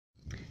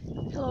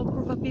Hello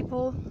group of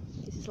people,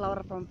 this is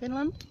Laura from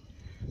Finland.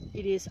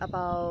 It is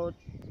about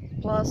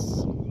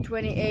plus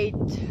 28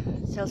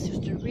 Celsius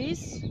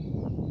degrees.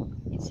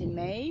 It's in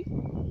May,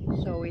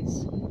 so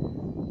it's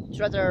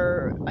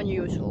rather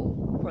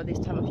unusual for this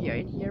time of year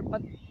in here,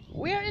 but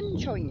we are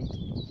enjoying it.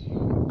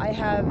 I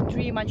have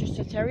 3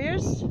 Manchester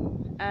Terriers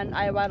and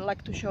I would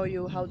like to show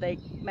you how they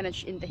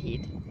manage in the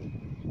heat.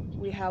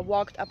 We have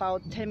walked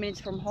about 10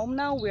 minutes from home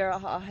now. We are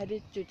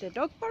headed to the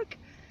dog park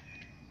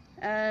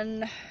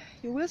and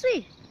you will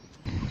see.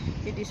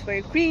 It is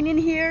very green in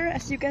here,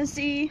 as you can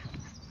see.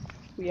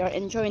 We are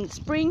enjoying the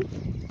spring.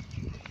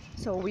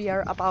 So we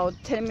are about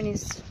 10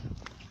 minutes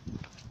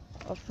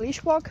of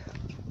leash walk,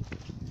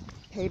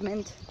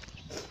 pavement,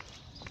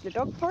 the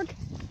dog park.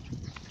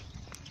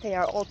 They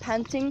are all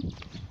panting.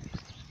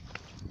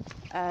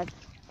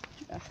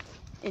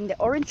 In the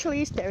orange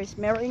leash there is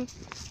Merlin,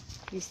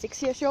 he's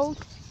 6 years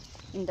old.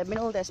 In the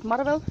middle there's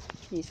Marvel,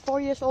 he's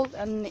 4 years old,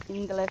 and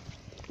in the left,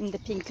 in the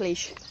pink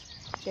leash,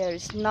 there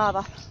is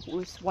Nava, who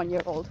is 1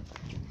 year old.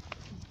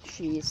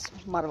 She is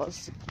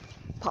Marvel's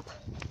pup.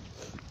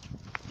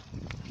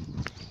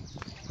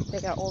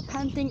 They are all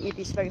panting. It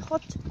is very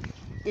hot.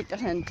 It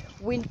doesn't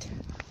wind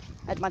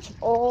that much at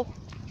all.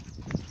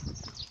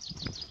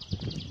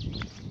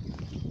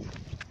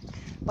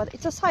 But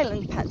it's a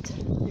silent pant.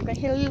 You can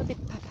hear a little bit.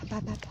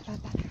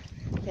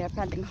 They are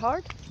panting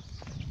hard.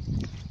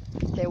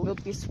 They will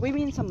be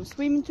swimming, some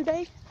swimming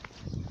today.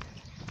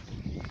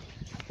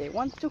 If they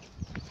want to.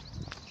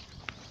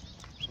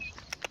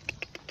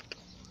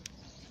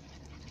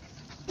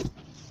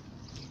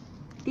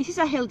 This is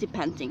a healthy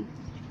panting.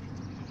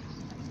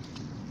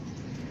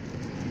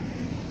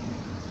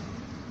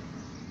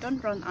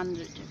 Don't run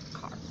under the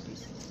car,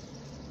 please.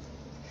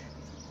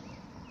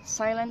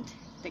 Silent,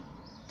 the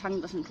tongue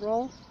doesn't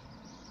roll.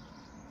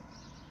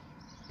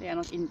 They are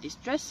not in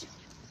distress.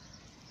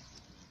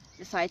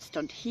 The sides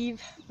don't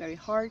heave very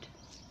hard.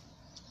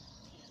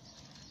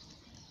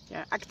 They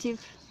are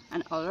active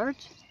and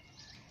alert.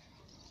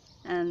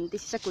 And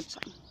this is a good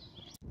sign.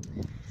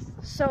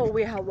 So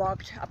we have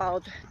walked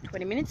about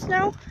 20 minutes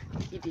now.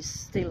 It is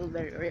still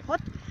very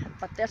hot,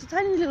 but there's a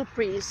tiny little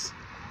breeze.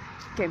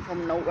 It came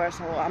from nowhere,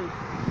 so I'm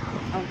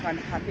kind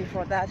of happy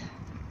for that.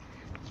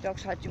 The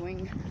dogs are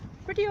doing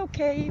pretty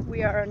okay.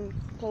 We are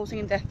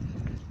closing the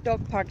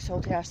dog park, so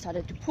they are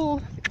started to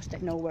pull because they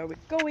know where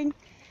we're going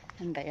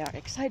and they are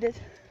excited.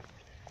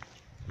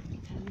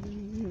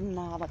 And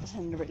Nava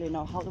doesn't really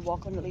know how to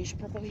walk on the leash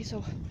properly,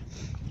 so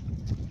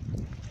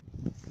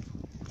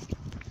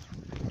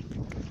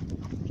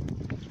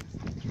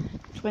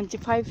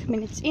 25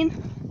 minutes in,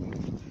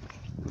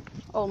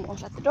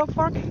 almost at the dog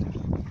park.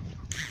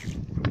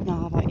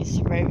 Nava is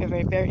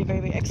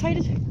very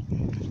excited.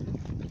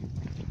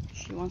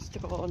 She wants to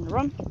go on the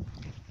run.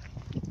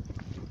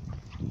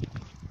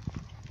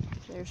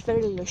 There's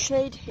very little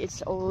shade.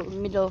 It's all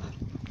middle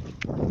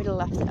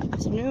of the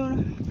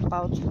afternoon,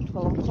 about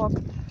 12 o'clock.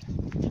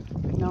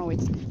 No,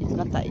 it's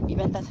not that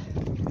even that,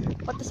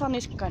 but the sun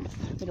is kind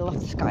of middle of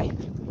the sky,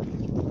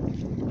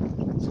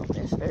 so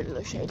there's very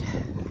little shade.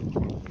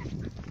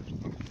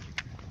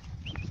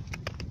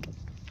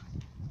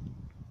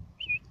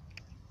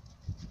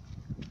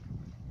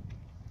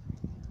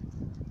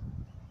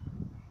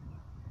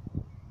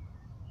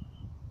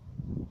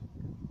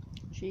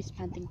 She's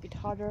panting a bit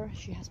harder.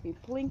 She has been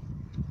pulling.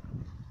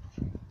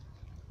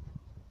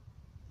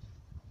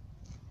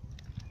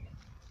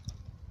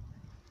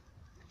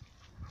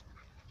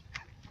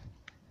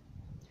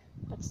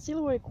 But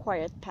still very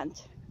quiet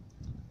pant.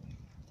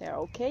 They are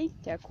okay.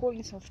 They are cooling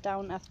themselves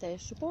down as they're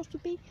supposed to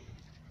be.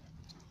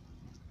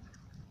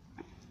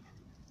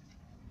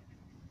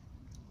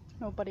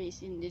 Nobody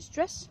is in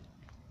distress.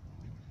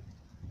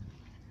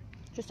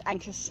 Just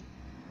anxious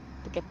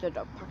to get to the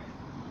dog park.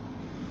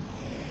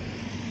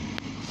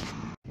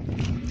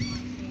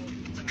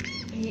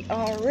 We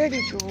are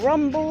ready to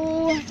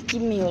rumble.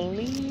 Give me a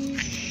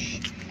leash.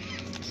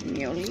 Give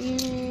me a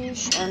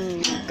leash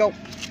and go.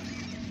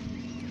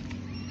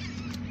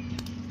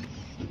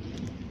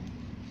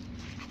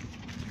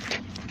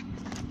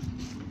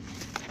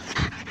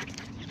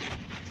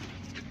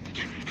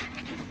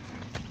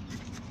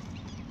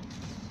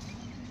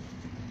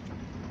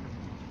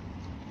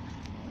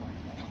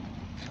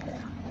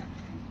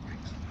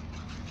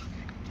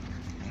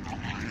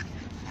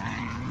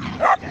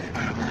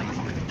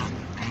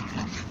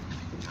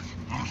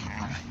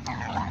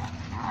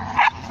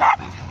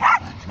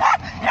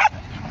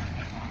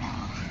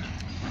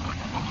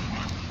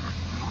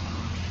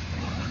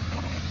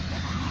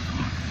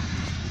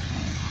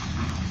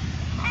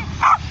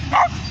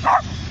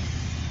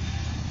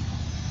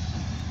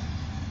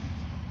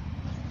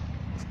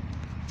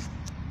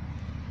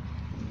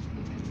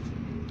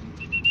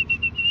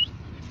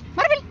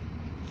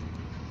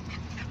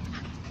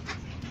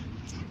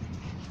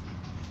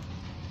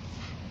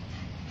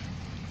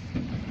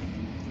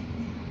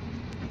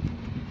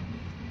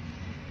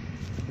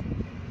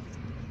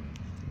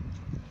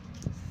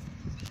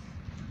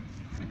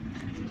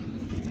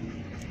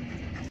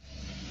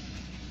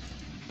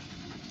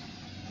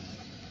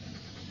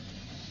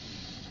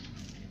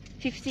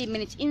 15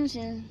 minutes in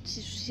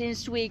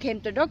since we came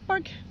to the dog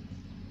park.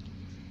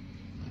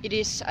 It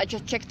is, I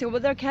just checked the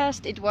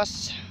weathercast, it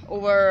was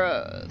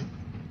over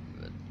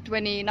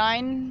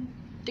 29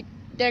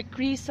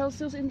 degrees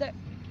Celsius in the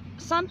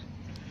sun.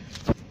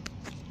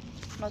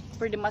 Not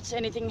pretty much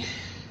anything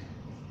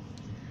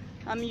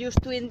I'm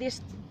used to in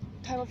this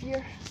time of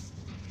year.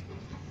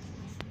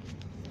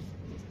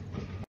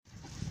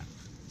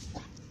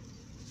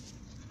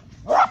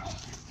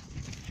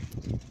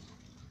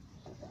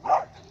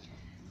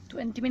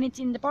 Minutes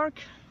in the park.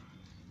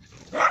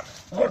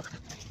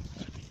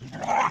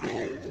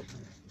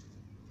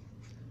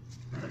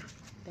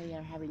 They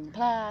are having a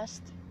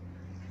blast.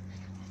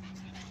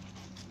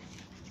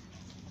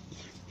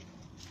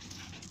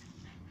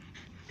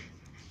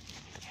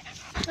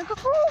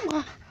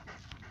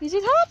 Is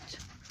it hot?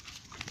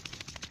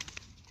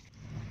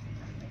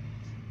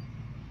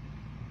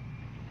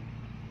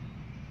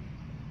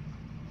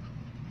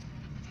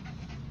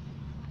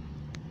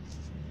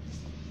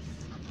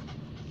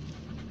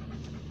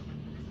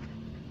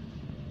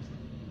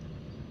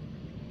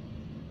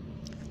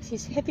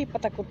 This is heavy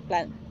but a good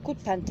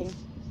planting.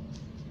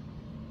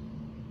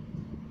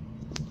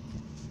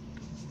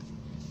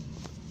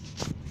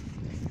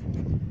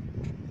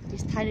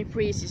 This tiny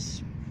breeze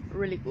is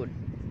really good.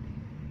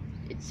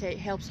 It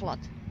helps a lot.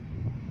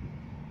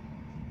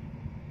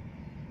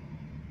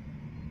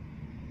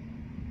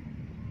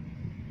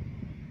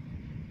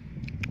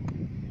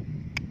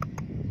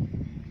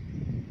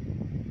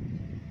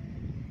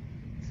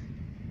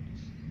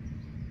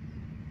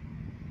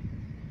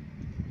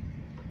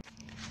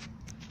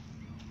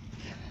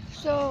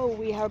 So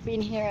we have been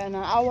here an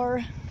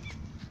hour.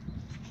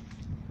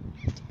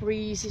 The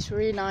breeze is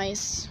really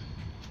nice.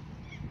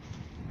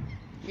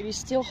 It is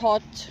still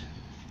hot,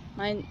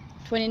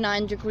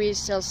 29 degrees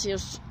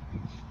Celsius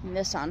in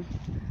the sun.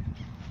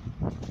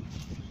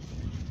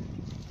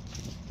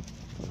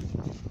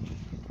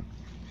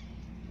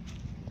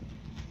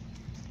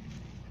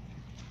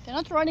 They're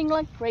not running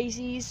like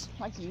crazies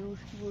like you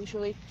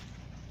usually.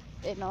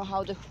 They know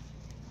how to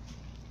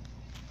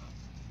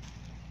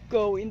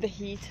go in the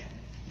heat.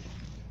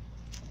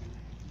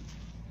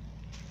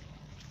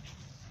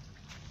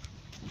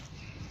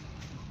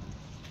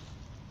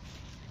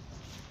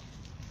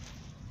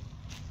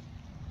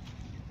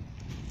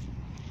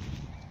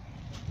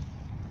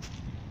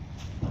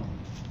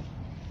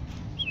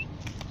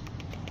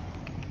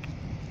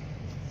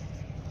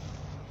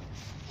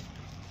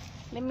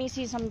 Let me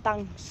see some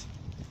tongues.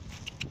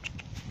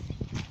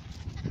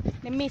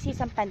 Let me see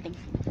some panting.